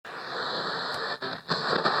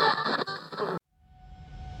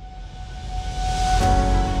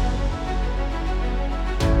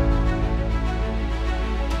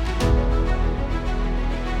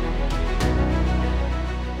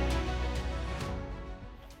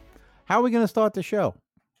How are we going to start the show?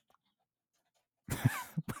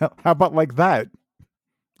 Well, how about like that?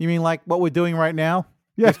 You mean like what we're doing right now?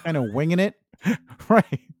 Yeah. Just kind of winging it?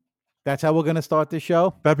 Right. That's how we're going to start the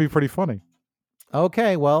show? That'd be pretty funny.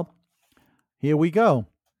 Okay, well, here we go.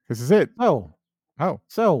 This is it. Oh,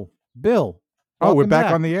 Bill. We're welcome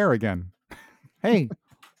back on the air again. Hey,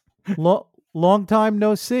 long time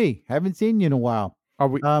no see. Haven't seen you in a while. Are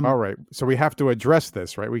we all right? So we have to address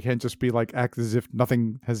this, right? We can't just be like act as if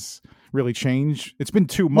nothing has really changed. It's been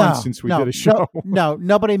 2 months since we did a show. No,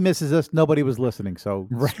 nobody misses us. Nobody was listening, so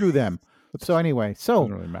screw them. So anyway,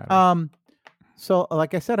 Doesn't really matter. So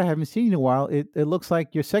like I said, I haven't seen you in a while. It looks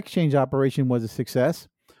like your sex change operation was a success.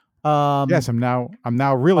 Yes, I'm now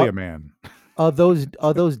really a man. Are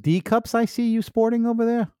those D cups I see you sporting over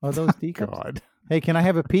there? Are those D cups? God. Hey, can I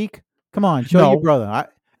have a peek? Come on, show your brother.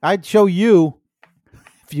 I'd show you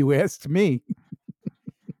if you asked me.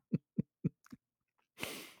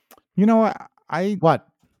 You know, I What?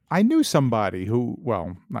 I knew somebody who,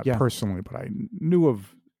 well, not Yeah. personally, but I knew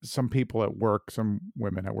of some people at work, some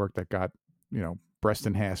women at work that got, breast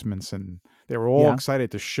enhancements, and they were all Yeah.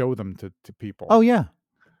 excited to show them to people. Oh yeah.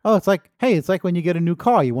 Oh, it's like when you get a new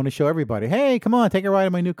car, you want to show everybody. Hey, come on, take a ride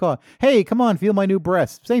in my new car. Hey, come on, feel my new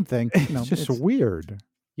breast. Same thing. It's just weird.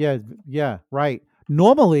 Yeah, right.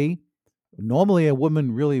 Normally a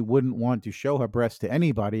woman really wouldn't want to show her breasts to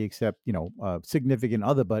anybody except, a significant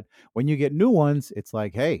other. But when you get new ones, it's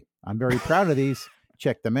like, hey, I'm very proud of these.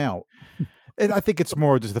 Check them out. And I think it's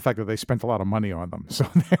more just the fact that they spent a lot of money on them, so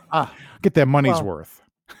they get their money's worth.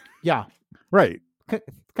 Yeah. Right.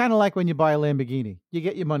 Kind of like when you buy a Lamborghini. You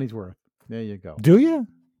get your money's worth. There you go. Do you?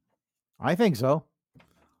 I think so.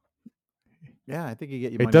 Yeah, I think you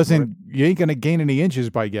get your money's It doesn't. You ain't gonna gain any inches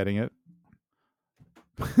by getting it.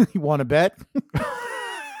 worth. You want to bet?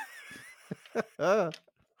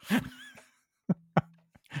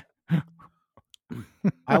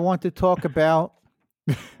 I want to talk about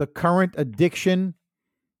the current addiction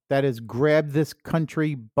that has grabbed this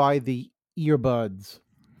country by the earbuds.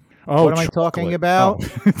 Oh, What am I talking about?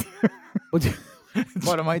 Oh.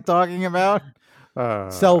 What am I talking about? Uh,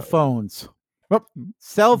 Cell phones. Well,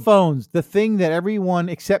 Cell phones, the thing that everyone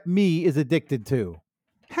except me is addicted to.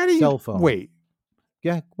 how do you Cell phone. wait?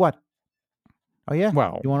 Yeah, what? Oh yeah.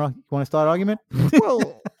 Well, You want to start an argument?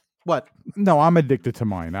 well, What? no, I'm addicted to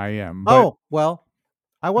mine. I am. But, Oh, well,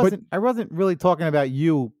 I wasn't really talking about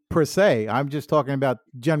you per se. I'm just talking about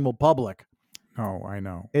general public. oh, I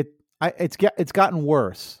know. It's gotten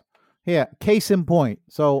worse. Yeah, case in point.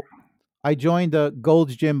 So I joined a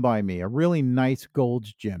Gold's Gym by me, a really nice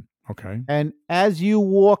Gold's Gym. Okay. And as you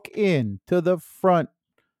walk in to the front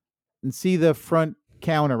and see the front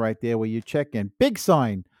counter right there where you check in, big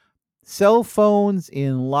sign, cell phones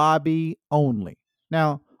in lobby only.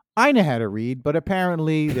 Now, I know how to read, but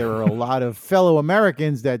apparently there are a lot of fellow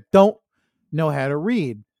Americans that don't know how to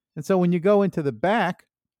read. And so when you go into the back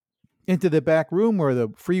room where the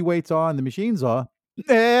free weights are and the machines are,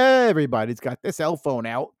 everybody's got their cell phone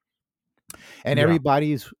out. And Yeah.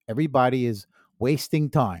 everybody is wasting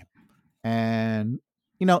time. And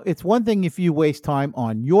it's one thing if you waste time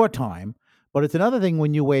on your time, but it's another thing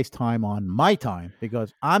when you waste time on my time,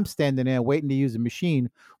 because I'm standing there waiting to use a machine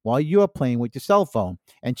while you're playing with your cell phone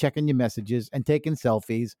and checking your messages and taking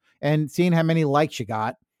selfies and seeing how many likes you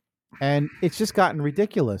got. And it's just gotten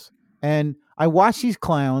ridiculous. And I watch these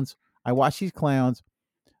clowns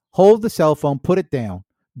hold the cell phone, put it down,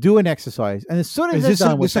 do an exercise. And as soon as they're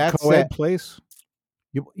done with that a co-ed set, place?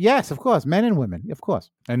 yes, of course, men and women, of course.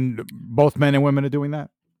 And both men and women are doing that?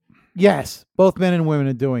 Yes, both men and women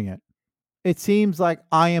are doing it. It seems like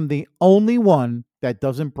I am the only one that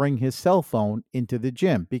doesn't bring his cell phone into the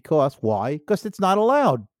gym. Because why? Because it's not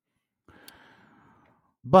allowed.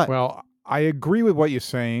 But Well, I agree with what you're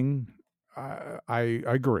saying. I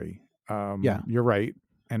agree. Yeah. You're right.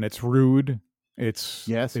 And it's rude. It's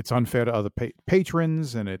Yes. It's unfair to other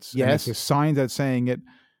patrons, and it's Yes. a sign that's saying it.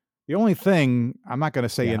 The only thing, I'm not going to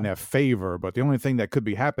say in their favor, but the only thing that could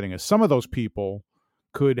be happening is some of those people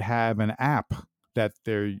could have an app that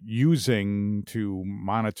they're using to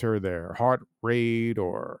monitor their heart rate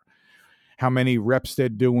or how many reps they're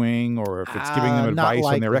doing, or if it's giving them Not advice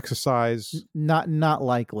on their likely. exercise. not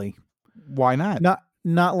likely. Why not?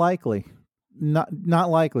 Not likely. Not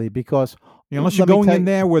likely, because Unless you're let me going tell in you-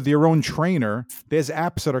 there with your own trainer, there's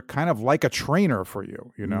apps that are kind of like a trainer for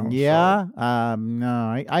you, Yeah.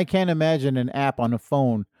 No, I can't imagine an app on a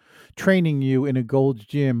phone training you in a Gold's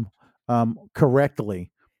Gym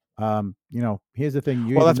correctly. Here's the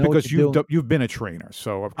thing. Well, that's because you've been a trainer,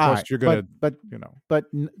 so of course you're gonna,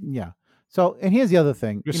 yeah. So, and here's the other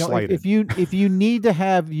thing. You're If slighted. you need to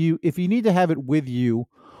have it with you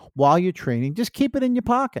while you're training, just keep it in your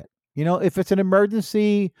pocket. If it's an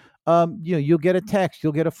emergency, you'll get a text,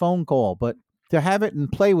 you'll get a phone call, but to have it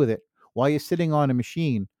and play with it while you're sitting on a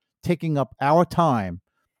machine, taking up our time,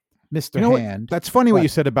 Mr. Hand. That's funny what you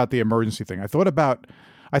said about the emergency thing. I thought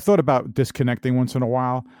about disconnecting once in a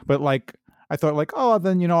while, but I thought oh,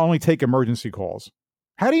 then I'll only take emergency calls.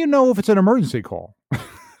 How do you know if it's an emergency call?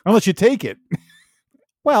 Unless you take it.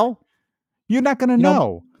 Well, you're not going to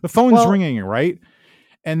know. The phone's ringing, right?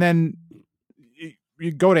 And then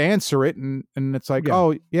you go to answer it, and it's like,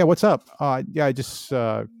 oh, yeah, what's up? Yeah, I just,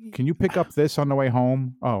 can you pick up this on the way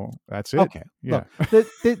home? Oh, that's it? Okay. Yeah. Look,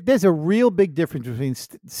 there's a real big difference between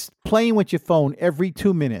playing with your phone every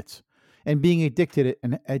 2 minutes and being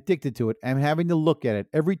addicted to it and having to look at it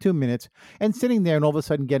every 2 minutes and sitting there and all of a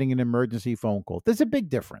sudden getting an emergency phone call. There's a big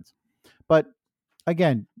difference. But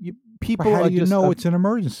again, people how do you know it's an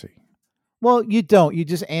emergency? Well, you don't. You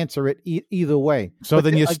just answer it either way. So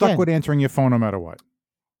then you're stuck with answering your phone no matter what.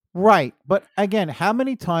 Right. But again, how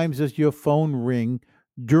many times does your phone ring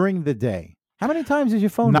during the day? How many times does your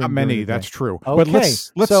phone ring? Not many. That's true. Okay. But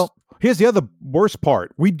let's here's the other worst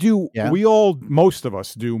part. Most of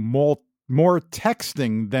us do more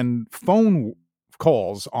texting than phone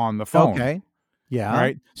calls on the phone. Okay. Yeah.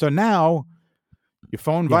 Right. So now your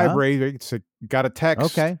phone vibrates. It's got a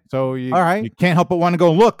text. Okay. So you you can't help but want to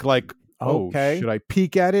go look like, okay. Should I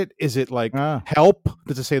peek at it? Is it like help?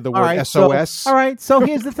 Does it say the word SOS? So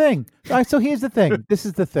here's the thing. This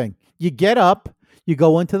is the thing. You get up, you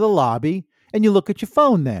go into the lobby, and you look at your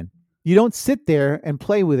phone then. You don't sit there and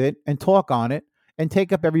play with it and talk on it and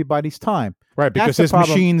take up everybody's time. Right, because there's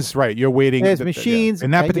machines, right, you're waiting. There's machines.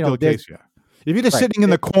 In that particular case, yeah. If you're just sitting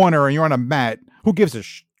in the corner and you're on a mat, who gives a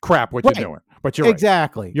crap what you're doing? But you're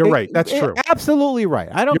exactly. Right. You're right. That's true. Absolutely right.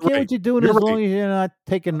 I don't care what you're doing as long as you're not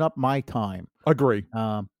taking up my time. Agree.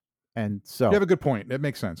 And so you have a good point. It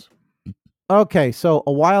makes sense. Okay, so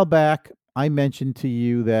a while back, I mentioned to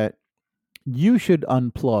you that you should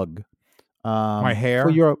unplug my hair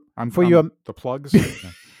for the plugs.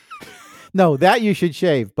 No, that you should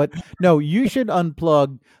shave, but no, you should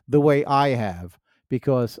unplug the way I have,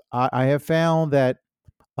 because I have found that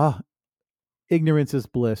ignorance is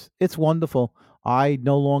bliss. It's wonderful. I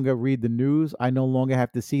no longer read the news. I no longer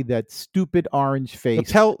have to see that stupid orange face.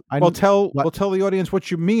 Tell the audience what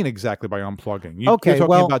you mean exactly by unplugging. You're talking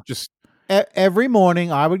about just every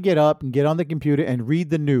morning I would get up and get on the computer and read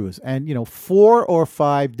the news, and 4 or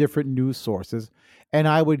 5 different news sources, and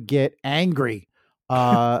I would get angry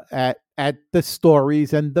at the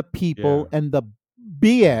stories and the people and the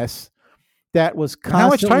BS that was constantly. How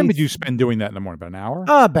much time did you spend doing that in the morning? About an hour?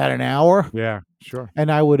 About an hour. Yeah, sure.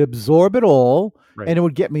 And I would absorb it all, and it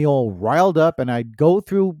would get me all riled up, and I'd go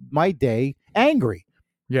through my day angry,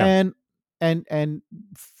 and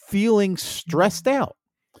feeling stressed out.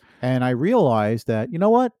 And I realized that, you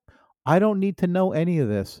know what? I don't need to know any of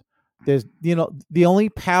this. There's, the only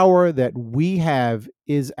power that we have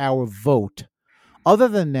is our vote. Other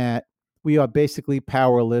than that, we are basically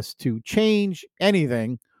powerless to change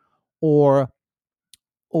anything or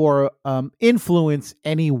influence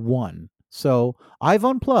anyone. So I've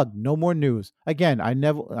unplugged. No more news. Again, I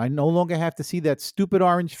no longer have to see that stupid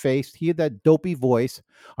orange face, hear that dopey voice.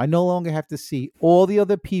 I no longer have to see all the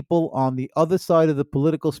other people on the other side of the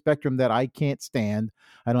political spectrum that I can't stand.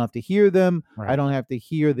 I don't have to hear them. Right. I don't have to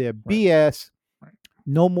hear their BS. Right.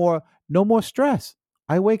 No more stress.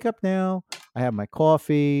 I wake up now. I have my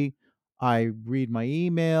coffee. I read my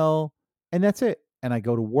email, and that's it. And I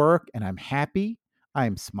go to work, and I'm happy.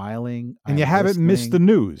 I'm smiling. And you haven't missed the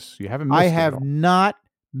news. You haven't missed I have not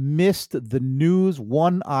missed the news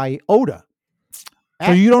one iota.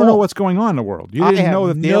 So you don't know what's going on in the world. You didn't know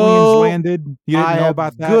that the aliens landed. You didn't know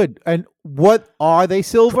about that. Good. And what are they,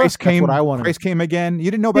 Silver? That's what I want to know. Christ came again. You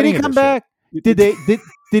didn't know about Did he come back?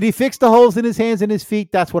 Did he fix the holes in his hands and his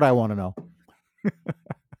feet? That's what I want to know.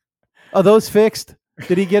 Are those fixed?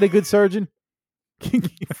 Did he get a good surgeon?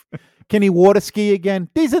 Can he water ski again?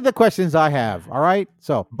 These are the questions I have. All right.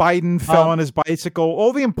 So Biden fell on his bicycle.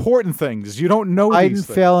 All the important things. You don't know. Biden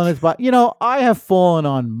fell on his bicycle. I have fallen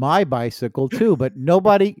on my bicycle too, but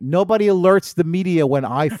nobody alerts the media when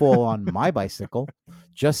I fall on my bicycle.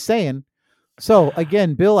 Just saying. So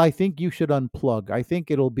again, Bill, I think you should unplug. I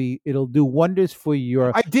think it'll do wonders for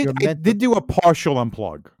your. I did do a partial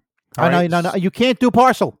unplug. No. You can't do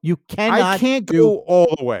partial. You cannot. I can't go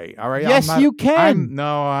all the way. All right. Yes, you can.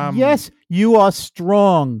 Yes, you are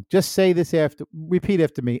strong. Just say this repeat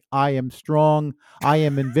after me. I am strong. I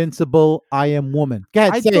am invincible. I am woman. Go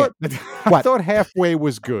ahead, say it. I thought halfway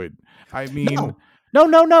was good. I mean,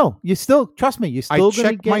 no. You still trust me. You still I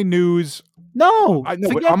check my news No, I know,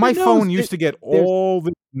 but forget on the my news. phone used to get There's all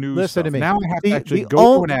the news Listen to stuff. me. Now I have to actually The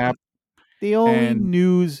go to an app. The only And-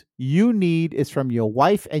 news you need is from your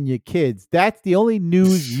wife and your kids. That's the only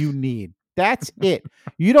news you need. That's it.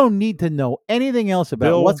 You don't need to know anything else about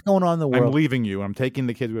Bill, what's going on in the I'm world. leaving you. I'm taking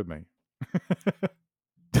the kids with me.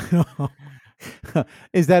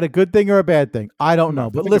 Is that a good thing or a bad thing? I don't know.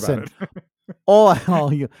 But Think listen,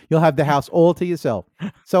 about it. you'll have the house all to yourself.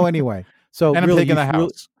 So anyway, so and really, I'm taking the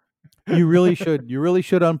house. you really should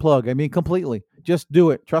unplug. I mean, completely. Just do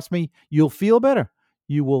it. Trust me, you'll feel better.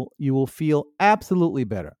 You will feel absolutely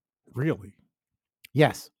better. Really?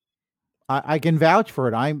 Yes. I can vouch for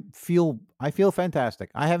it. I feel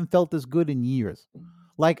fantastic. I haven't felt this good in years.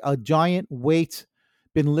 Like a giant weight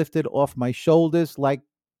been lifted off my shoulders, like,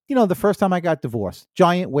 the first time I got divorced.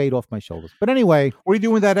 Giant weight off my shoulders. But anyway, What are you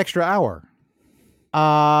doing with that extra hour?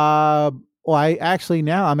 Well,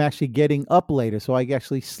 I'm actually getting up later, so I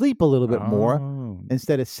actually sleep a little bit more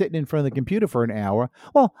instead of sitting in front of the computer for an hour.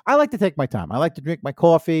 Well, I like to take my time. I like to drink my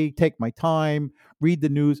coffee, take my time, read the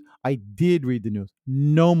news. I did read the news.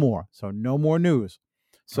 No more. So no more news.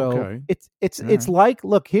 So Okay. it's like,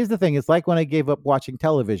 look, here's the thing. It's like when I gave up watching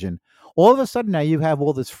television. All of a sudden now you have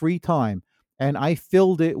all this free time, and I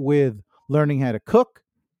filled it with learning how to cook.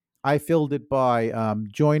 I filled it by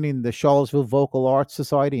joining the Charlottesville Vocal Arts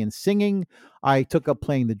Society and singing. I took up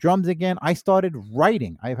playing the drums again. I started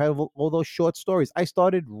writing. I have all those short stories. I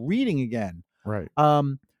started reading again. Right.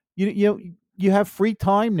 You have free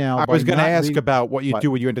time now. I was going to ask reading about what you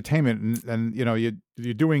do with your entertainment, and you're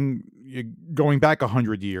going back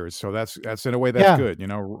 100 years, so that's in a way that's good.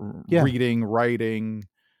 Reading, writing.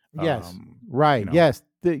 Yes. Right. Yes.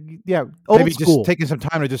 Old maybe school. Just taking some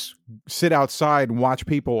time to just sit outside and watch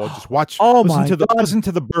people, or just watch. Oh listen my to God. Listen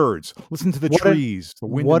to the birds. Listen to the trees. The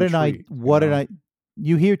wind.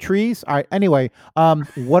 You hear trees? All right. Anyway,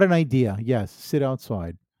 what an idea. Yes. Sit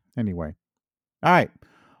outside. Anyway. All right.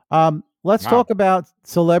 Let's talk about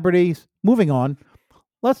celebrities. Moving on.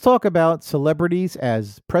 Let's talk about celebrities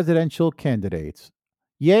as presidential candidates.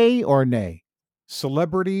 Yay or nay?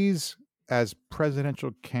 Celebrities as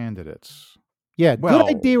presidential candidates. Yeah, good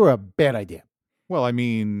idea or a bad idea? Well, I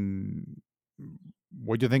mean,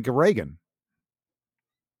 what do you think of Reagan?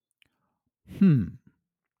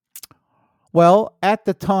 Well, at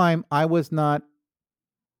the time, I was not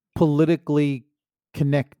politically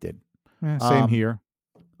connected. Same here.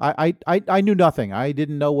 I knew nothing. I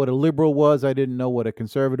didn't know what a liberal was. I didn't know what a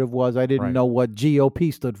conservative was. I didn't know what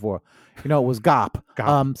GOP stood for. It was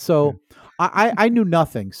GOP. So I knew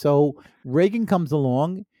nothing. So Reagan comes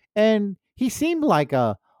along, and he seemed like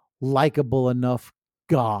a likable enough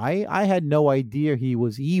guy. I had no idea he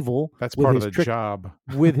was evil. That's part of the job.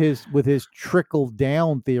 with his trickle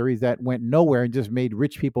down theories that went nowhere and just made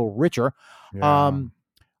rich people richer. Yeah.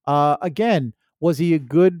 Again, was he a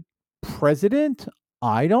good president?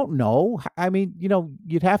 I don't know. I mean,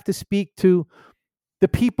 you'd have to speak to the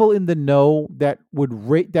people in the know that would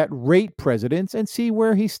rate presidents and see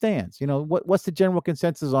where he stands. What's the general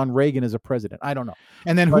consensus on Reagan as a president? I don't know.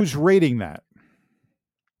 And then who's rating that?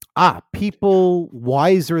 People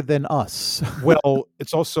wiser than us. Well,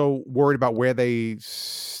 it's also worried about where they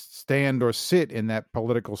stand or sit in that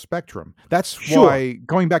political spectrum. That's why,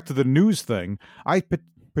 going back to the news thing, I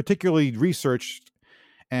particularly researched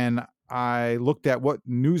and I looked at what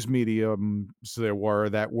news mediums there were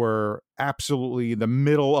that were absolutely the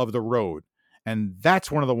middle of the road. And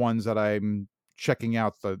that's one of the ones that I'm checking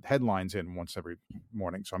out the headlines in once every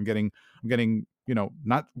morning. So I'm getting,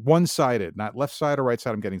 not one-sided, not left side or right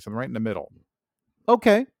side. I'm getting something right in the middle.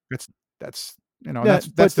 Okay. That's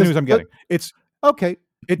the news I'm getting. It's okay.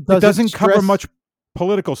 It doesn't cover much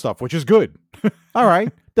political stuff, which is good. All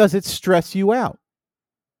right. Does it stress you out?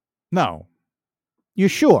 No. You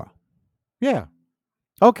sure? Yeah.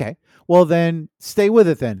 Okay. Well, then stay with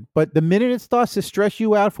it then. But the minute it starts to stress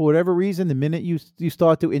you out for whatever reason, the minute you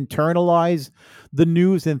start to internalize the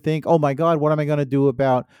news and think, oh my God, what am I going to do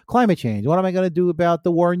about climate change? What am I going to do about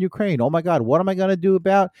the war in Ukraine? Oh my God, what am I going to do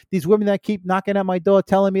about these women that keep knocking at my door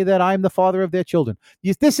telling me that I'm the father of their children?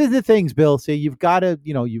 This is the things, Bill. See, you've got to.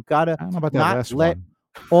 I don't know about that last one.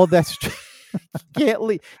 All that. Can't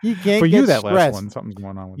leave. You can't for get you that stressed. Last one, something's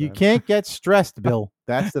going on with you that. Can't get stressed, Bill.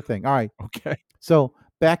 That's the thing. All right. Okay. So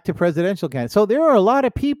back to presidential candidates. So there are a lot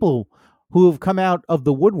of people who have come out of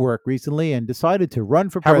the woodwork recently and decided to run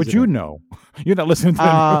for president. How would you know? You're not listening to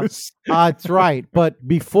the news. That's right. But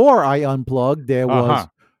before I unplugged, there was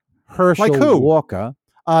Herschel Walker.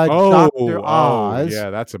 Dr. Oz. Yeah,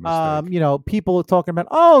 that's a mistake. People are talking about,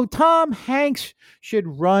 oh, Tom Hanks should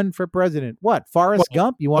run for president. What, Forrest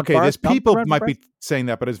Gump? You want Forrest Gump? People might be saying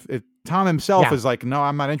that, but if Tom himself is like, no,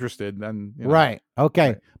 I'm not interested, then right. Okay.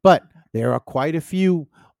 Right. But there are quite a few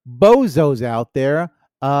bozos out there.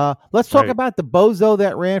 Let's talk about the bozo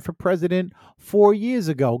that ran for president 4 years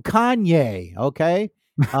ago, Kanye. Okay.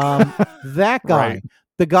 That guy, Right.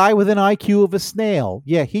 the guy with an IQ of a snail.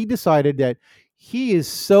 Yeah. He decided that he is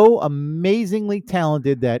so amazingly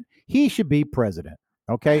talented that he should be president.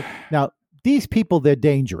 Okay. Now, these people, they're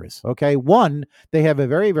dangerous. Okay. One, they have a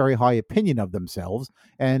very, very high opinion of themselves.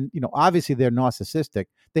 And, obviously they're narcissistic.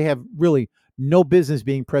 They have really no business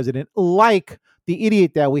being president, like the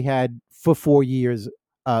idiot that we had for 4 years,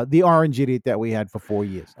 the orange idiot that we had for 4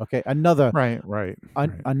 years. Okay. Another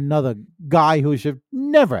another guy who should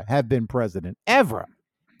never have been president, ever.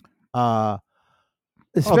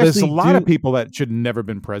 There's a lot of people that should never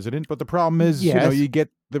been president, but the problem is, you get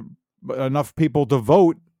enough people to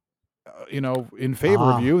vote, in favor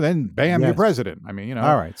of you, then bam, you're president. I mean,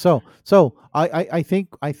 All right. So I think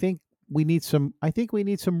we need some. I think we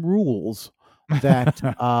need some rules that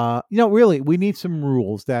really we need some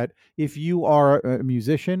rules that if you are a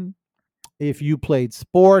musician, if you played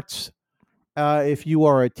sports, if you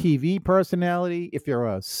are a TV personality, if you're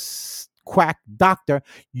a quack doctor,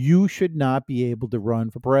 you should not be able to run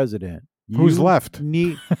for president. Who's left?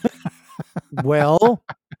 Well,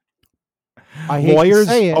 I hate lawyers.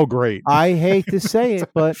 To say it. Oh, great! I hate to say it,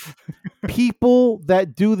 but people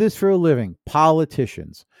that do this for a living,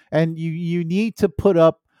 politicians, and you need to put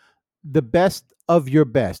up the best of your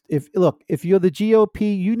best. If you're the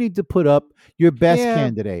GOP, you need to put up your best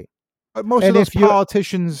candidate. But most of those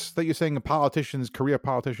politicians that you're saying are politicians, career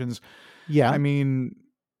politicians. Yeah, I mean,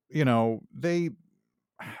 they,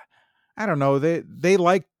 I don't know, they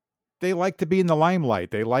like to be in the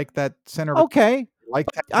limelight. They like that center. Okay.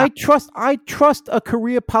 I trust a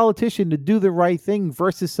career politician to do the right thing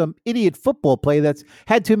versus some idiot football player that's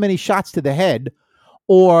had too many shots to the head,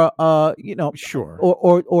 or sure,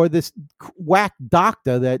 or this whack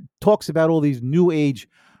doctor that talks about all these new age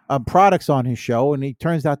products on his show, and he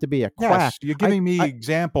turns out to be a quack. Yes, you're giving me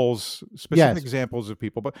examples, specific examples of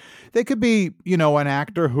people, but they could be, an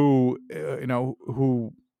actor who,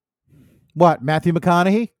 who. What, Matthew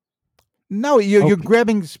McConaughey? No, you're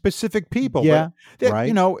grabbing specific people. Yeah,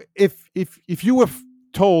 right. If you were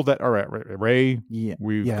told that, all right, Ray,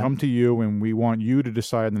 we've come to you and we want you to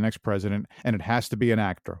decide the next president, and it has to be an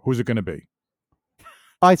actor. Who's it going to be?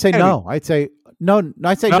 I'd say no. I'd say no.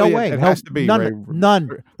 I'd say no way. It has to be none. Ray.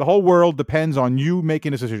 None. The whole world depends on you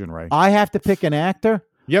making a decision, Ray. I have to pick an actor.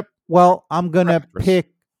 Yep. Well, I'm gonna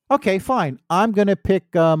pick. Okay, fine. I'm gonna pick.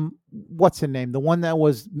 What's her name? The one that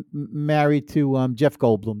was married to Jeff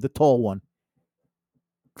Goldblum, the tall one.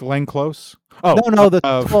 Glenn Close. Oh no, the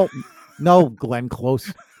tall. No, Glenn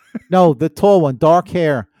Close. No, the tall one, dark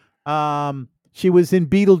hair. She was in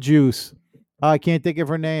Beetlejuice. I can't think of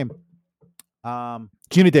her name.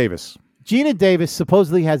 Gina Davis. Gina Davis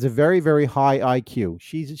supposedly has a very, very high IQ.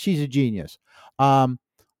 She's a genius.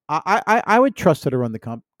 I would trust her to run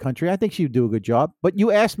the country. I think she would do a good job. But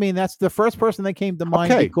you asked me, and that's the first person that came to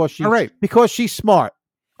mind because she's smart.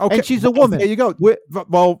 Okay, and she's a woman. There you go.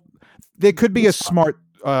 Well, there could be a smart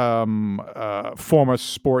former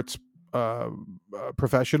sports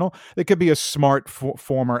professional. There could be a smart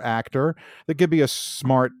former actor. There could be a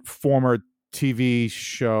smart former TV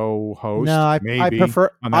show host. No, I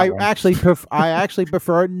prefer. I actually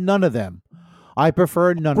prefer none of them. I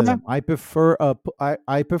prefer none of them. I prefer.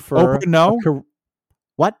 I prefer. Oprah, no.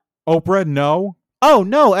 What? Oprah, no. Oh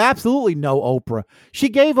no, absolutely no Oprah. She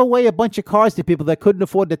gave away a bunch of cars to people that couldn't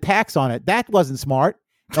afford the tax on it. That wasn't smart.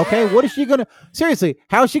 Okay, what is she gonna? Seriously,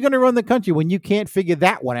 how is she gonna run the country when you can't figure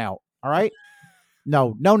that one out? All right.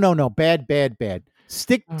 No. Bad.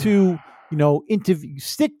 Stick to interview.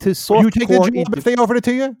 Stick to soft. Would you take the job if they offered it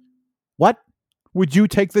to you? What? Would you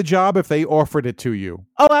take the job if they offered it to you?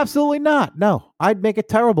 Oh, absolutely not. No, I'd make a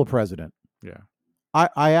terrible president. Yeah,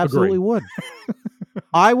 I absolutely would.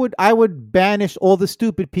 I would banish all the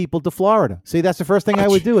stupid people to Florida. See, that's the first thing I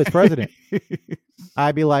would do as president.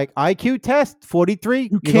 I'd be like, IQ test 43.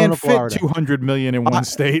 You can't fit 200 million in one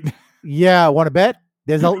state. Yeah, want to bet?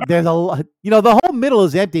 There's a the whole middle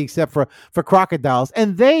is empty except for crocodiles,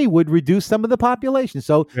 and they would reduce some of the population.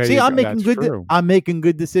 So I'm making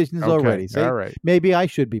good decisions already. See, all right. Maybe I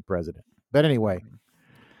should be president. But anyway,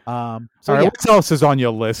 what else is on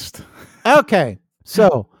your list? Okay,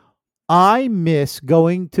 so I miss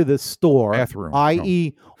going to the store,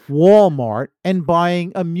 i.e. Walmart, and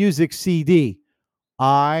buying a music CD.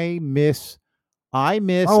 I miss I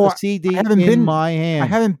miss Oh, a I CD haven't in been my I hand.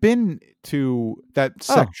 haven't been to that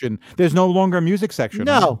Oh, section. There's no longer a music section,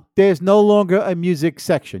 huh? no, there's no longer a music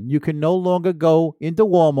section. You can no longer go into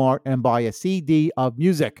Walmart and buy a CD of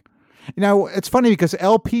music. Now, it's funny because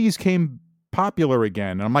LPs came popular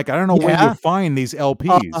again, and I'm like, I don't know where you Yeah. find these Uh,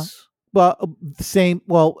 LPs. well, same.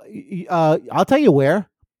 Well, I'll tell you where.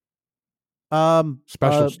 Um,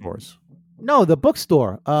 Special stores. no, the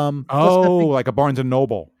bookstore. What's that Oh, thing? like a Barnes& and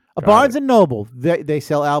Noble. A Got Barnes it. and Noble. They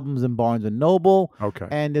sell albums in Barnes and Noble, Okay.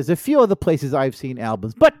 and there's a few other places I've seen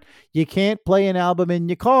albums, but you can't play an album in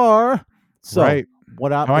your car. So Right.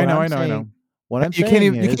 what I Oh, I know, I'm I know, I know. saying, what I'm You can't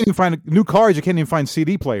saying even is, find new cars. You can't even find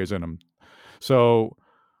CD players in them. So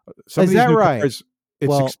some of is these that new right? cars, it's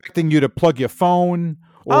Well, expecting you to plug your phone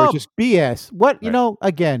or oh just BS. What right.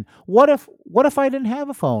 Again? What if I didn't have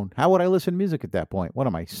a phone? How would I listen to music at that point? What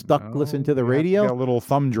am I stuck listening to Oh, the you got radio? a little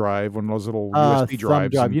thumb drive, one of those little USB Thumb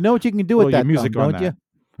drives, drive. and You know what you can do pull with your that thumb, music on don't that.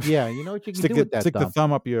 you? Yeah, you know what you can do with that Stick the thumb.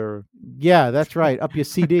 thumb up your. Yeah, that's right. Up your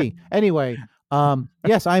CD. Anyway,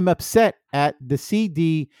 yes, I'm upset at the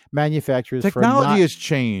CD manufacturers for Technology not. has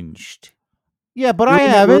changed. Yeah, but We're I we're in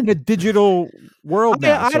haven't. a digital world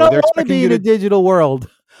now, I so don't they're want to expecting be you in a to digital world.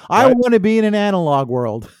 I what? want to be in an analog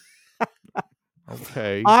world.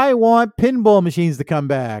 Okay. I want pinball machines to come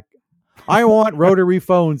back. I want rotary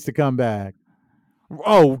phones to come back.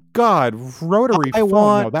 Oh God, rotary I phone. No,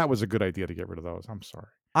 want that was a good idea to get rid of those. I'm sorry.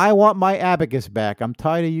 I want my abacus back. I'm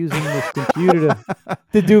tired of using this computer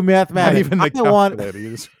to do Not mathematics. even the I want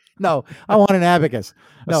calculators. no. I want an abacus.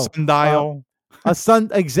 A No, sundial. a sun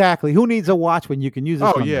exactly. Who needs a watch when you can use a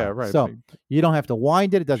Oh yeah, sundial? right. So you don't have to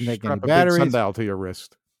wind it. It doesn't take any Strap a big batteries. sundial to your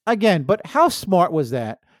wrist. Again, but how smart was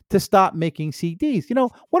that to stop making CDs?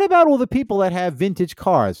 What about all the people that have vintage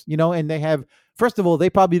cars? And they have. First of all, they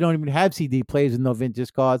probably don't even have CD players in no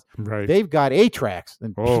vintage cars. Right. They've got 8-tracks,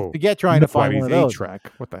 and Oh, forget trying to find one of those.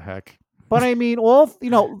 8-track. What the heck? But I mean,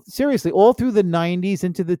 seriously, all through the 90s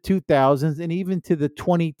into the 2000s and even to the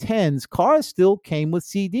 2010s, cars still came with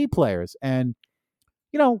CD players. And,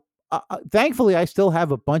 thankfully, I still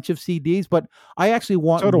have a bunch of CDs, but I actually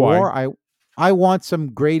want So do more. I want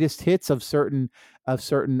some greatest hits of certain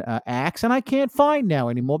acts, and I can't find now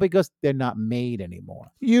anymore because they're not made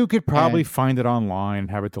anymore. You could probably And find it online,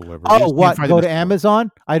 have it delivered. oh, You just can't what? find it Go in to the store.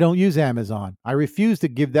 Amazon? I don't use Amazon. I refuse to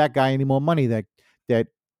give that guy any more money.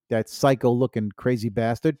 That psycho looking crazy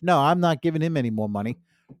bastard. No, I'm not giving him any more money.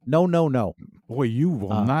 No, no, no. Boy, you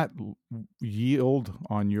will not yield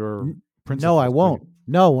on your principles. No, I won't.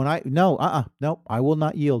 No, I will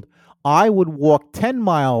not yield. I would walk 10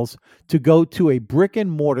 miles to go to a brick and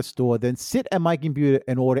mortar store, then sit at my computer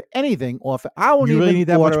and order anything off. I won't You really even need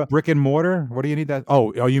that order. much brick and mortar? What do you need that?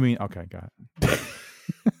 Oh, you mean okay, got it.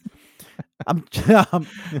 I'm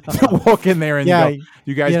Walk in there and yeah, go,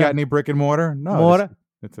 you guys got any brick and mortar? No. mortar.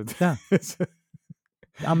 No.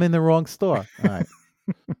 I'm in the wrong store. All right.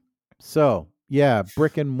 So yeah,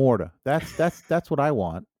 brick and mortar. That's what I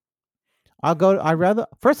want.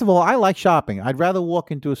 First of all, I like shopping. I'd rather walk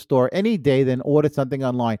into a store any day than order something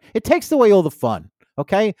online. It takes away all the fun.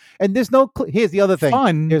 Okay. And there's no, here's the other thing.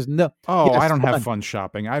 Fun? There's no, Oh, yes, I don't fun. have fun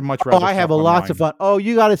shopping. I'd much rather. I have shop lots of online. fun. Oh,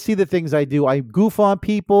 you got to see the things I do. I goof on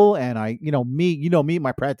people, and me,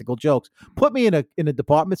 my practical jokes. Put me in a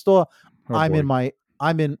department store. Oh, I'm boy. in my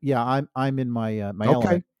my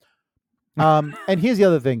Okay. element. And here's the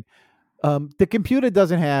other thing. The computer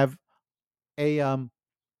doesn't have a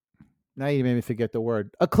now you made me forget the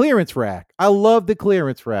word. A clearance rack. I love the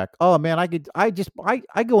clearance rack. Oh man, I go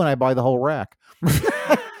and I buy the whole rack.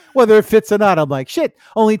 Whether it fits or not, I'm like, shit,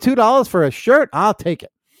 only $2 for a shirt? I'll take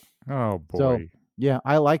it. Oh boy. So, yeah,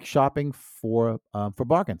 I like shopping for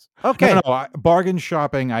bargains. Okay. No, bargain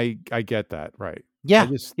shopping, I get that, right. Yeah.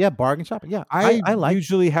 Bargain shopping. Yeah. I like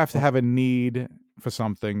usually have to have a need for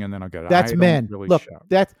something and then I'll get it. that's I men. Don't really Look, shop.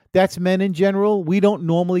 that's men in general. We don't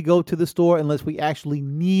normally go to the store unless we actually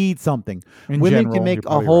need something. Women can make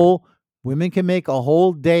a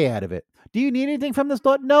whole day out of it. Do you need anything from the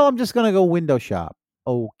store? No, I'm just gonna go window shop.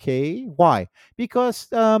 Okay. Why? Because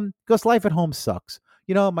life at home sucks.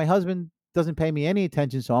 My husband doesn't pay me any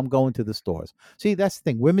attention, so I'm going to the stores. See, that's the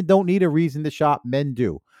thing. Women don't need a reason to shop. Men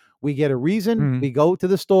do. We get a reason. We go to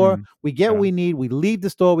the store. We get what we need. We leave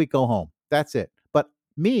the store. We go home. That's it. But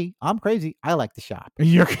me, I'm crazy. I like to shop.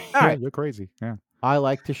 You're crazy. Yeah. I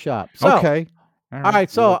like to shop. So, okay. All right.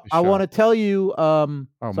 So I want to tell you. Oh,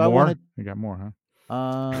 so more? You got more, huh?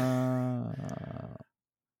 Oh.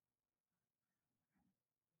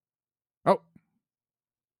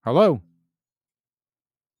 Hello.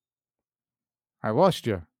 I lost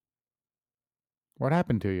you. What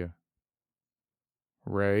happened to you?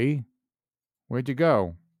 Ray? Where'd you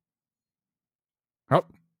go? Oh,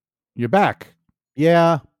 you're back.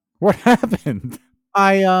 Yeah, What happened?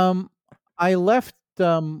 I left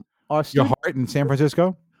our Your studio. heart in San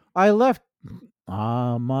Francisco? I left.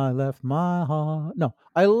 I left my heart. No,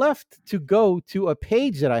 I left to go to a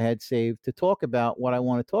page that I had saved to talk about what I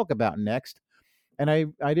want to talk about next, and I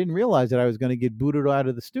didn't realize that I was going to get booted out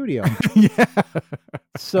of the studio. Yeah.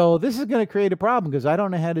 So this is going to create a problem because I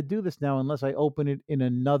don't know how to do this now unless I open it in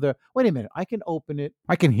another. Wait a minute, I can open it.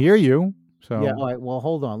 I can hear you. So Yeah. All right. Well,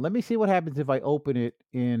 hold on. Let me see what happens if I open it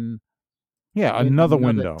in another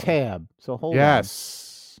window. tab. So hold on.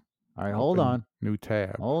 Yes. All right. Hold on. New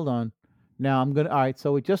tab. Hold on. Now I'm gonna. All right.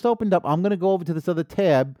 So it just opened up. I'm gonna go over to this other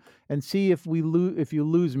tab and see if if you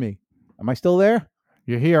lose me. Am I still there?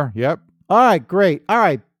 You're here. Yep. All right. Great. All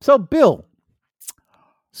right. So Bill.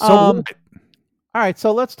 So what? All right.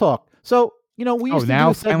 So let's talk. So we used to now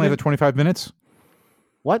do a finally segment. after 25 minutes?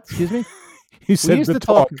 What? Excuse me. You said used the to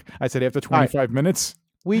talk. talk- I said after 25 minutes.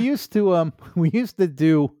 We used to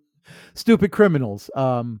do Stupid Criminals.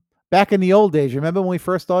 Back in the old days. Remember when we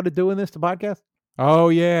first started doing this, the podcast? Oh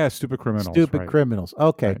yeah, Stupid Criminals. Stupid right. Criminals.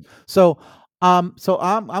 Okay. Right. So I'm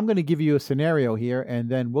going to give you a scenario here, and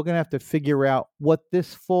then we're going to have to figure out what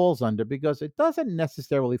this falls under because it doesn't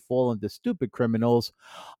necessarily fall into Stupid Criminals.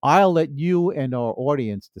 I'll let you and our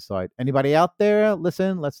audience decide. Anybody out there?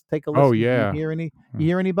 Listen. Let's take a listen. Oh, yeah. You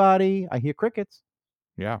hear anybody? I hear crickets.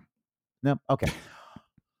 Yeah. No. Okay.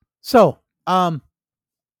 So,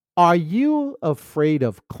 are you afraid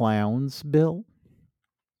of clowns, Bill?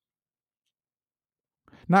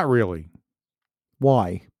 Not really.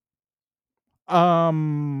 Why?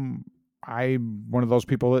 I'm one of those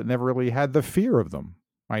people that never really had the fear of them.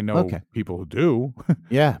 I know Okay. people who do.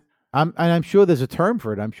 Yeah. I'm sure there's a term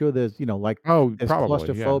for it. I'm sure there's, like Oh, there's probably.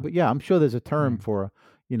 claustrophobia. Yeah, I'm sure there's a term for,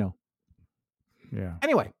 Yeah.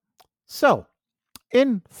 Anyway, so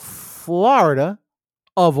in Florida,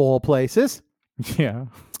 of all places, Yeah.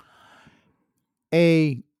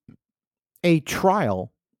 a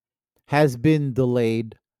trial has been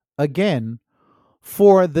delayed again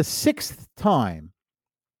for the 6th time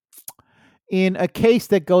in a case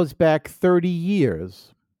that goes back 30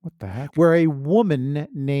 years. What the heck? Where a woman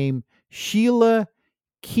named Sheila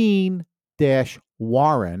Keene-Warren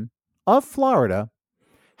of Florida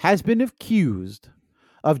has been accused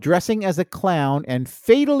of dressing as a clown and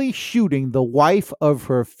fatally shooting the wife of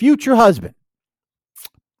her future husband.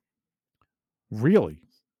 Really?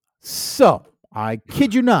 So, I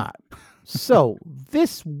kid you not. So,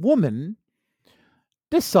 this woman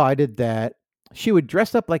decided that she would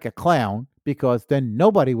dress up like a clown because then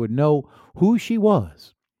nobody would know who she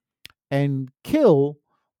was, and kill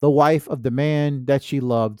the wife of the man that she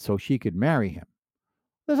loved so she could marry him.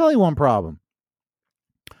 There's only one problem.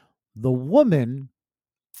 The woman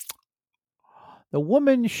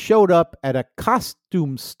showed up at a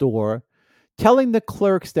costume store telling the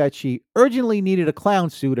clerks that she urgently needed a clown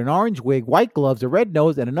suit, an orange wig, white gloves, a red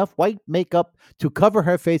nose, and enough white makeup to cover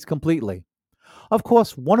her face completely. Of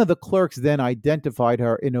course, one of the clerks then identified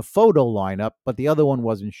her in a photo lineup, but the other one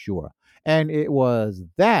wasn't sure. And it was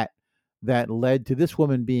that led to this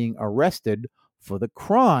woman being arrested for the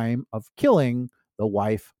crime of killing the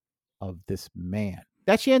wife of this man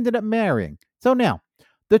that she ended up marrying. So now,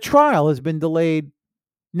 the trial has been delayed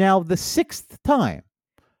now the 6th time.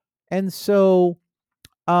 And so,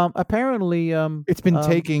 apparently... It's been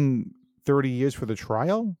taking 30 years for the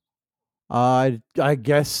trial? I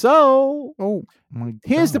guess so. Oh, my God.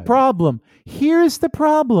 Here's the problem. There's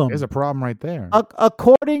There's a problem right there.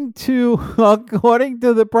 According to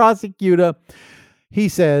the prosecutor, he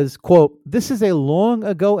says, quote, "This is a long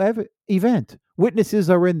ago event. Witnesses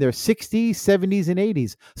are in their 60s, 70s, and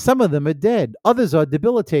 80s. Some of them are dead. Others are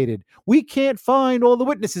debilitated. We can't find all the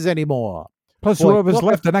witnesses anymore." Plus, Boy, whoever's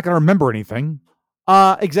left, they're not going to remember anything.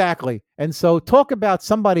 Exactly. And so talk about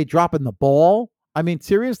somebody dropping the ball. I mean,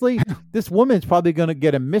 seriously, this woman's probably going to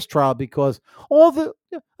get a mistrial because all the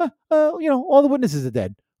witnesses are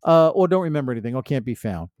dead, or don't remember anything, or can't be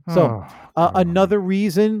found. So another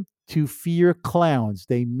reason to fear clowns.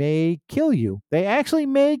 They may kill you. They actually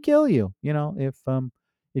may kill you.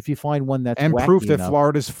 If you find one that's and wacky proof that enough.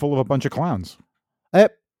 Florida's full of a bunch of clowns.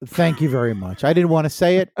 Thank you very much. I didn't want to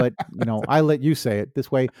say it, but I let you say it.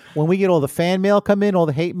 This way, when we get all the fan mail come in, all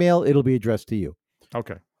the hate mail, it'll be addressed to you.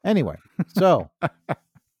 Okay. Anyway, so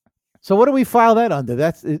what do we file that under?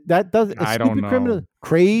 I don't know. Criminal,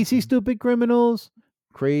 crazy stupid criminals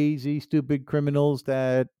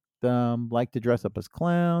that like to dress up as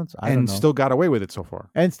clowns. I don't know. Still got away with it so far.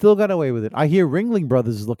 And still got away with it. I hear Ringling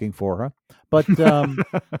Brothers is looking for her, but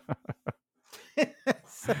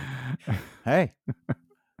hey,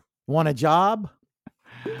 want a job?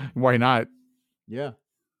 Why not? Yeah.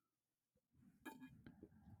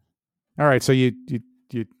 All right, so you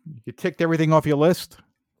ticked everything off your list?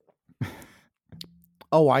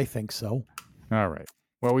 Oh, I think so. All right.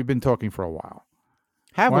 Well, we've been talking for a while.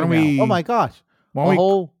 Have Why we don't now? we- Oh my gosh. Why don't A we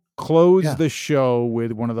whole. close Yeah. the show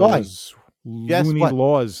with one of Why? those Guess loony what?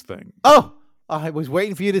 laws things? Oh, I was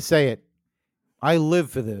waiting for you to say it. I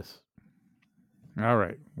live for this. All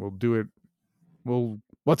right, we'll do it.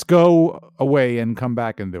 Let's go away and come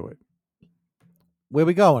back and do it. Where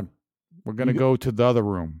we going? We're gonna go to the other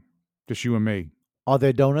room, just you and me, Are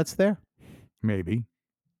there donuts there? maybe.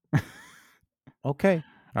 Okay.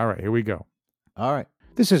 All right, here we go. All right.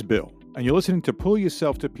 This is Bill, and you're listening to Pull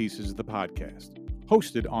Yourself to Pieces, the podcast,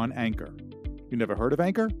 hosted on Anchor. You never heard of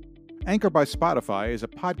Anchor? Anchor by Spotify is a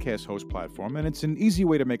podcast host platform, and it's an easy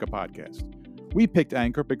way to make a podcast. We picked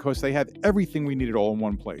Anchor because they have everything we needed all in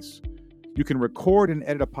one place. You can record and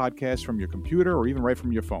edit a podcast from your computer or even right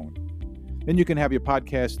from your phone. Then you can have your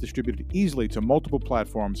podcast distributed easily to multiple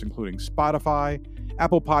platforms, including Spotify,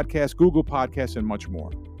 Apple Podcasts, Google Podcasts, and much more.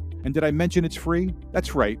 And did I mention it's free?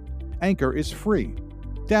 That's right. Anchor is free.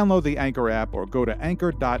 Download the Anchor app or go to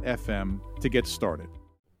anchor.fm to get started.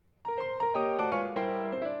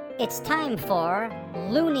 It's time for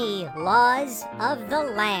Loony Laws of the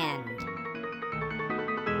Land.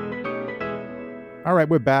 All right,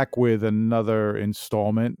 we're back with another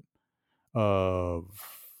installment of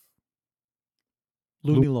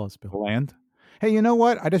Loony Laws, Bill. Land. Hey, you know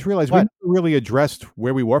what? I just realized we What? never really addressed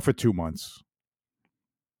where we were for 2 months.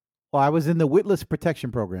 Well, I was in the Witless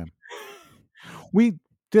Protection Program. We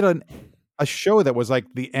did a show that was like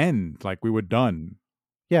the end, like we were done.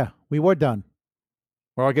 Yeah, we were done.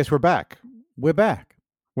 Well, I guess we're back. We're back.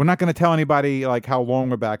 We're not going to tell anybody like how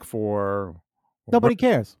long we're back for. or Nobody what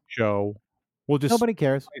cares. show. We'll just Nobody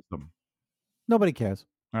cares. surprise them. Nobody cares.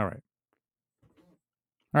 All right.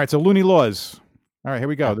 All right. So Loony Laws. All right, here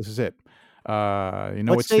we go. Yeah. This is it. You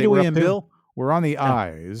know What state are we're we up in, to? Bill? We're on the Yeah.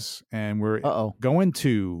 I's, and we're Uh-oh. going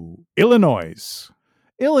to Illinois.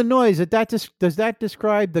 Illinois, does that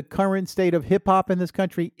describe the current state of hip-hop in this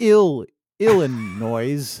country?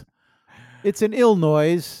 Illinois. It's an ill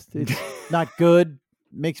noise. It's not good.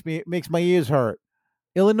 Makes my ears hurt.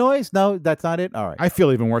 Illinois? No, that's not it. All right. I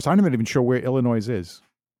feel even worse. I'm not even sure where Illinois is.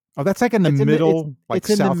 Oh, that's like in the It's in the- middle, like it's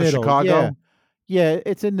in the south middle, of Chicago. yeah. Yeah,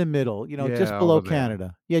 it's in the middle. You know, just Yeah, below over there.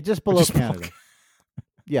 Canada. Yeah, just below Just below Canada.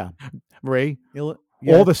 Yeah. Ray, Yeah.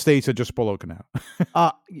 all the states are just below Canada.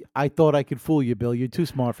 I thought I could fool you, Bill. You're too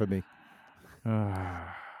smart for me.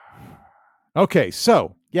 Okay,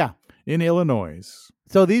 so Yeah. in Illinois,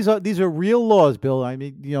 So these are real laws, Bill. I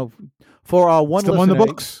mean, you know, for our one still in the listener-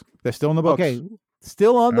 books. They're still in the books. Okay,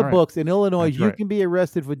 still on the All right. books in Illinois. That's You right. can be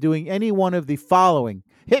arrested for doing any one of the following.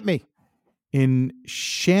 Hit me. In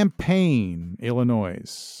Champaign,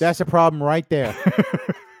 Illinois. That's a problem right there.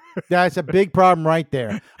 That's a big problem right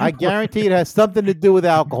there. I guarantee it has something to do with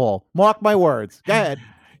alcohol. Mark my words. Go ahead.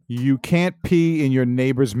 You can't pee in your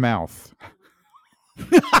neighbor's mouth.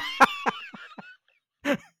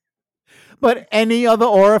 But any other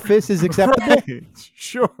orifice is acceptable. Right,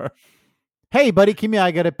 sure. Hey, buddy, come here. I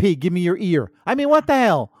got to pee. Give me your ear. I mean, what the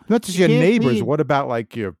hell? Not just You your can't neighbors. pee- What about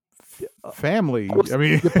like your family? I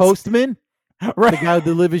mean, The postman, the right. guy who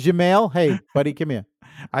delivers your mail. Hey, buddy, come here.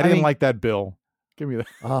 I didn't mean- like that, Bill. Give me that.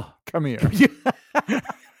 Oh, Come here.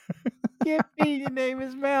 can't pee in your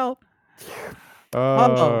neighbor's mouth.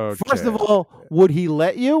 Oh, First of all, would he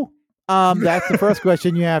let you? That's the first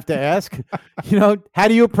question you have to ask. You know, how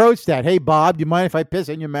do you approach that? Hey, Bob, do you mind if I piss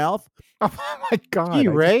in your mouth? oh my God, Gee,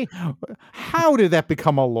 Ray. how did that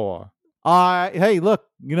become a law? Hey, look,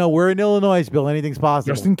 you know, we're in Illinois, Bill. Anything's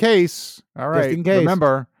possible. Just in case. All right. in case.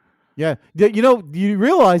 Remember, Yeah. You know, you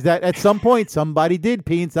realize that at some point somebody did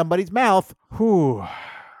pee in somebody's mouth. whew,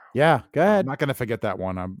 Yeah, go I'm ahead. not going to forget that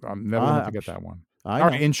one. I'm never going to I'm forget sure. that one. I All know.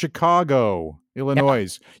 right. In Chicago,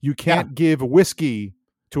 Illinois, you can't give whiskey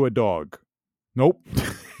to a dog. Nope.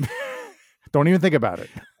 Don't even think about it.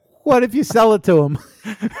 What if you sell it to him?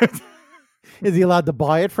 Is he allowed to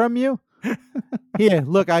buy it from you? Here,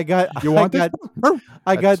 look, I got. You want I this? got,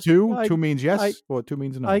 I That's got two. I- Two means yes, I- or two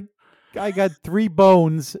means no. I got 3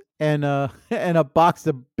 bones and a box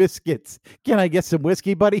of biscuits. Can I get some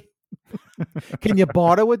whiskey, buddy? Can you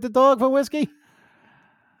barter with the dog for whiskey?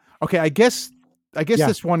 Okay, I guess Yeah.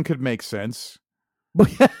 this one could make sense.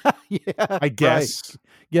 Yeah, I guess.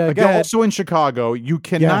 Yeah, go Again, ahead. also in Chicago, you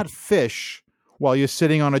cannot fish while you're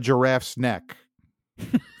sitting on a giraffe's neck.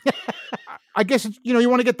 I guess you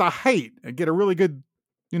want to get the height and get a really good,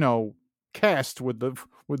 cast with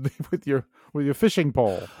your fishing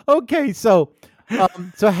pole. Okay, so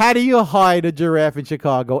how do you hide a giraffe in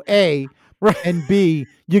Chicago? A, Right. And B,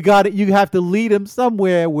 you have to lead them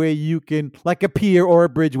somewhere where you can, like a pier or a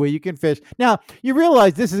bridge where you can fish. Now, you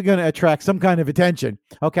realize this is going to attract some kind of attention,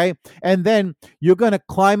 okay? And then you're going to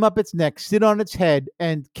climb up its neck, sit on its head,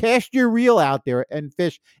 and cast your reel out there and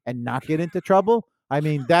fish and not get into trouble. I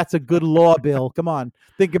mean, that's a good law, Bill. Come on,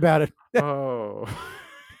 think about it. Oh.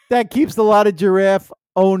 That keeps a lot of giraffe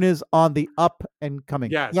owners on the up and coming.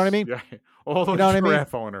 Yes. You know what I mean? Yeah. All those know what I mean?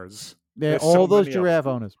 giraffe owners. They're There's all so those many of giraffe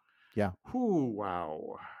them. owners. Yeah. Ooh,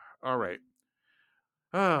 wow. All right.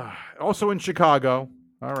 Also in Chicago,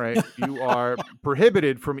 all right, you are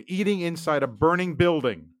prohibited from eating inside a burning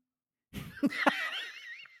building.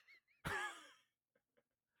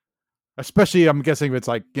 Especially, I'm guessing if it's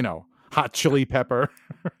like, hot chili pepper.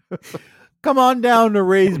 Come on down to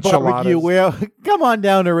Ray's Barbecue. Enchiladas. Come on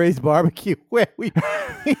down to Ray's Barbecue, where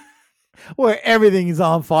where everything is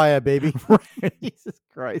on fire, baby. Jesus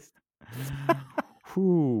Christ.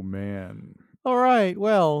 Ooh, man. All right.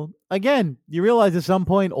 Well, again, you realize at some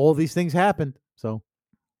point all these things happened. So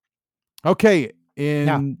Okay,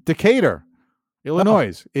 in Decatur,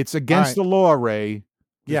 Illinois, it's against the law, Ray.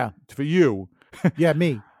 yeah, For you yeah,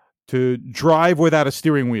 me. to drive without a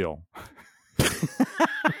steering wheel.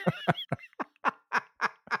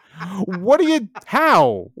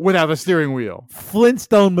 How without a steering wheel?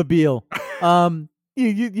 Flintstone mobile. You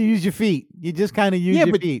use your feet. You just kind of use your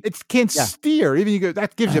but feet. it can't steer. Even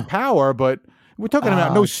that gives you power, but we're talking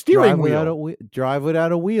about no steering wheel. Drive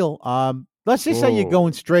without a wheel. Let's just say you're Whoa.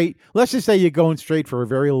 going straight. Let's just say you're going straight for a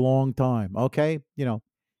very long time. Okay, here's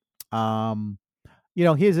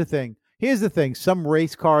the thing. Here's the thing. Some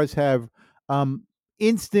race cars have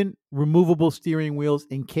instant removable steering wheels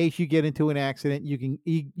in case you get into an accident.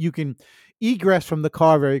 You can egress from the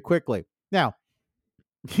car very quickly. Now,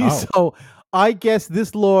 so I guess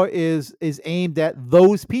this law is aimed at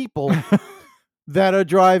those people that are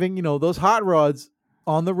driving, those hot rods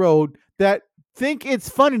on the road that think it's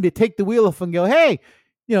funny to take the wheel off and go, hey,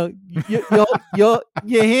 you hand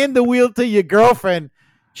the wheel to your girlfriend.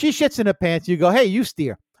 She shits in her pants. You go, hey, you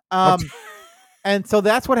steer. And so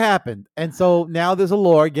that's what happened. And so now there's a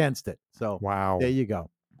law against it. So Wow. there you go.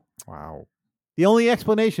 Wow. The only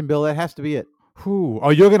explanation, Bill, that has to be it. Whew. Oh,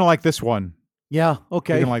 you're going to like this one. Yeah. You're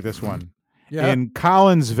Okay. going to like this one. Yeah. In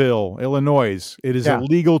Collinsville, Illinois, it is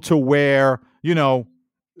illegal to wear,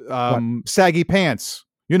 saggy pants.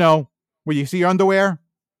 Where you see your underwear?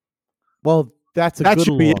 Well, that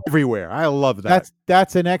should be law. everywhere. I love that.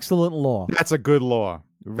 That's an excellent law. That's a good law.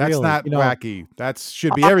 That's Really, not wacky. That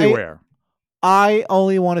should be everywhere. I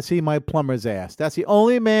only want to see my plumber's ass. That's the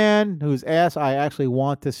only man whose ass I actually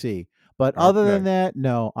want to see. But other than that,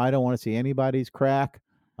 no, I don't want to see anybody's crack.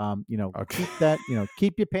 Keep that,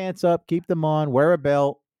 keep your pants up, keep them on, wear a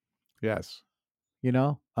belt. Yes.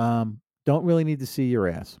 Don't really need to see your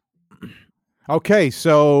ass. Okay,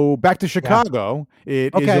 so back to Chicago.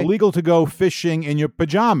 It is illegal to go fishing in your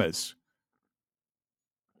pajamas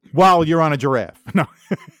while you're on a giraffe. No.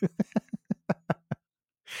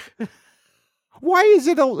 Why is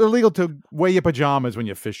it illegal to wear your pajamas when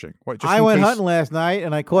you're fishing? What, just I in went case- hunting last night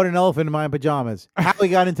and I caught an elephant in my pajamas. How we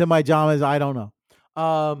got into my pajamas, I don't know.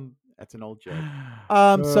 That's an old joke.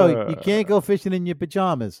 So you can't go fishing in your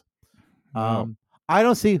pajamas. No. I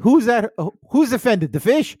don't see who's offended. The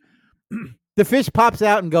fish? The fish pops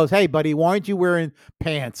out and goes, "Hey, buddy, why aren't you wearing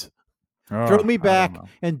pants? Throw me back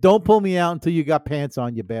and don't pull me out until you got pants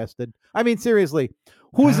on, you bastard." I mean, seriously,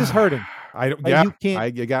 who is this hurting? I don't.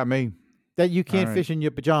 You got me. That you can't fish in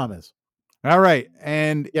your pajamas. All right,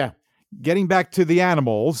 and getting back to the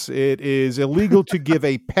animals, it is illegal to give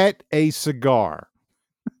a pet a cigar.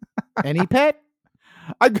 Any pet?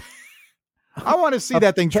 I want to see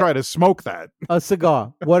that thing try to smoke that. A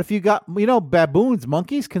cigar. What if you got, baboons,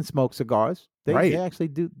 monkeys can smoke cigars. They actually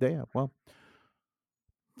do.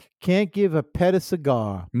 Can't give a pet a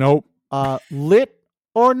cigar. Nope. Lit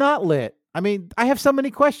or not lit? I mean, I have so many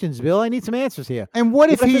questions, Bill. I need some answers here. And what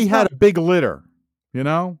if he had a big litter?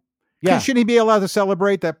 Yeah. Shouldn't he be allowed to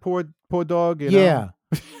celebrate that poor dog? Yeah.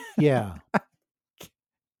 Yeah.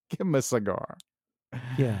 Give him a cigar.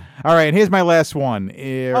 Yeah. All right. Here's my last one.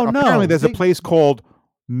 Apparently, there's a place called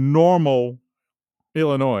Normal,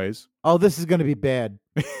 Illinois. Oh, this is going to be bad.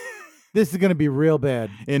 This is going to be real bad.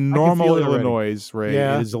 In Normal, Illinois, Ray,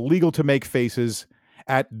 it is illegal to make faces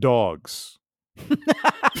at dogs.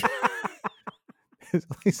 There's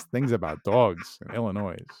these things about dogs in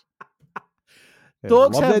Illinois.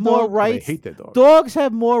 Dogs have more rights. They hate their dogs. Dogs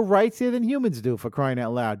have more rights here than humans do, for crying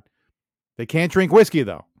out loud. They can't drink whiskey,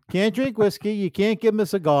 though. Can't drink whiskey. You can't give them a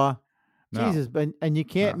cigar. No. Jesus, and you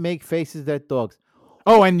can't make faces at dogs.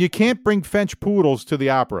 Oh, and you can't bring French poodles to the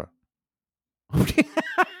opera.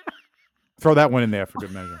 Throw that one in there for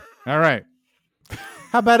good measure. All right.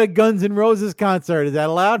 How about a Guns N' Roses concert? Is that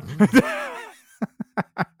allowed?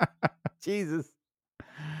 Jesus.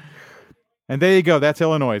 And there you go. That's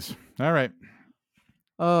Illinois. All right.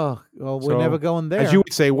 Oh, well, we're So, never going there. As you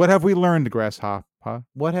would say, what have we learned, Grasshopper?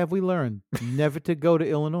 What have we learned? Never to go to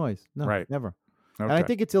Illinois. No, Right. never. Okay. And I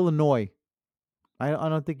think it's Illinois. I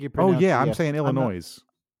don't think you're oh, pronouncing yeah. it. I'm saying Illinois.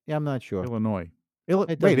 I'm not sure. Illinois. It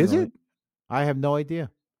Wait, is doesn't it? I have no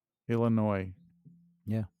idea. Illinois.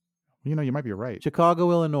 Yeah. You know, you might be right.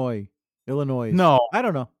 Chicago, Illinois. Illinois. No. I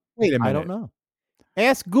don't know. Wait a minute. I don't know.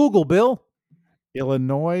 Ask Google, Bill.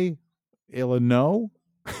 Illinois? Illinois?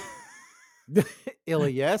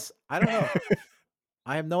 Yes. I don't know.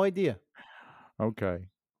 I have no idea. Okay.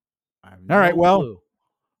 I have All right, no well. clue.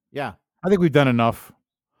 Yeah. I think we've done enough.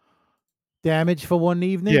 Damage for one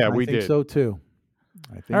evening? Yeah, I we think did. so too.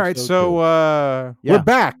 I think All right, too. so Yeah. we're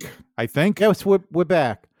back, I think. Yes, we're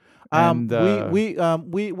back. And,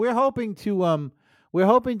 We're hoping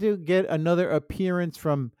to get another appearance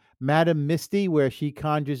from Madam Misty, where she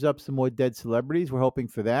conjures up some more dead celebrities. We're hoping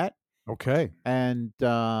for that, Okay. and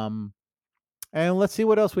let's see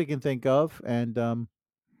what else we can think of. And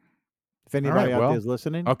if anybody out well, there is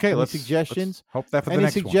listening, Okay, any let's suggestions. hope that for the Any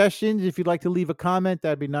next one. suggestions? If you'd like to leave a comment,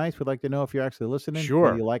 that'd be nice. We'd like to know if you're actually listening, Sure.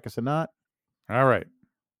 whether you like us or not. All right.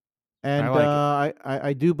 And like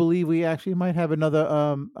I do believe we actually might have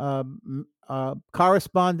another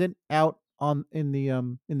correspondent out in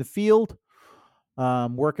the field,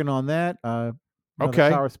 working on that. Another Okay.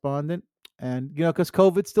 correspondent, and because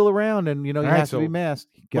COVID's still around, and you All have right, to be so masked.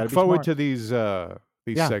 You gotta Look be forward smart. to these Yeah.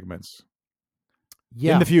 segments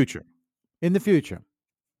yeah in the future. in the future.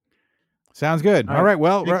 Sounds good. All All right. right.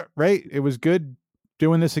 Well, Thanks. Ray, it was good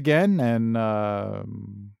doing this again, and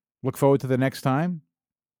look forward to the next time.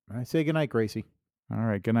 I say goodnight, Gracie. All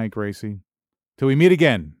right. Good night, Gracie. Till we meet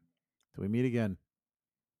again. Till we meet again.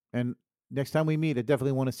 And next time we meet, I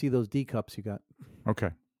definitely want to see those D cups you got. Okay.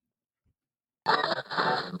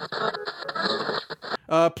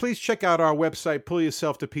 Please check out our website,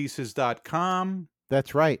 pullyourselftopieces.com.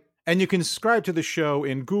 That's right. And you can subscribe to the show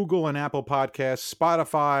in Google and Apple Podcasts,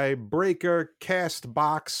 Spotify, Breaker,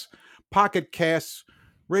 Castbox, Pocket Casts,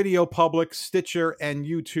 Radio Public, Stitcher, and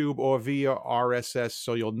YouTube, or via RSS,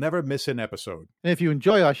 so you'll never miss an episode. And if you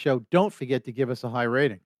enjoy our show, don't forget to give us a high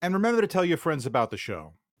rating. And remember to tell your friends about the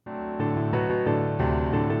show.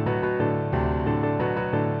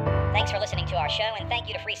 Thanks for listening to our show, and thank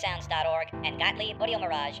you to freesounds.org and Gottlieb, Audio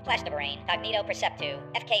Mirage, Plasterbrain, Cognito Perceptu,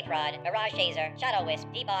 FK Prod, Mirage Chaser, Shadow Wisp,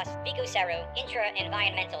 D-Boss, Viku Seru, Intra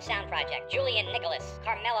Environmental Sound Project, Julian Nicholas,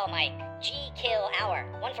 Carmelo Mike, G Kill Hour,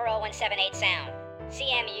 140178 Sound,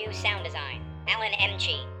 CMU Sound Design, Alan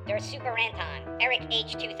Mchi, Der Super Anton, Eric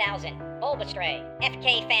H2000, Bulbastray,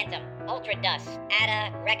 FK Phantom, Ultra Dust,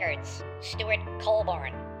 Ada Records, Stuart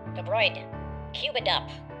Colborn, Debroid, Cubidup,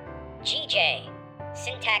 GJ,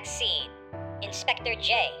 Syntax Seed, Inspector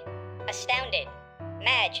J, Astounded,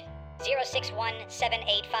 Madge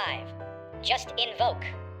 061785, Just Invoke,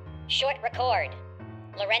 Short Record,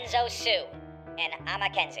 Lorenzo Sue, and I'm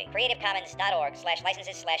Mackenzie.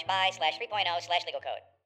 CreativeCommons.org/licenses/by/3.0/legal code.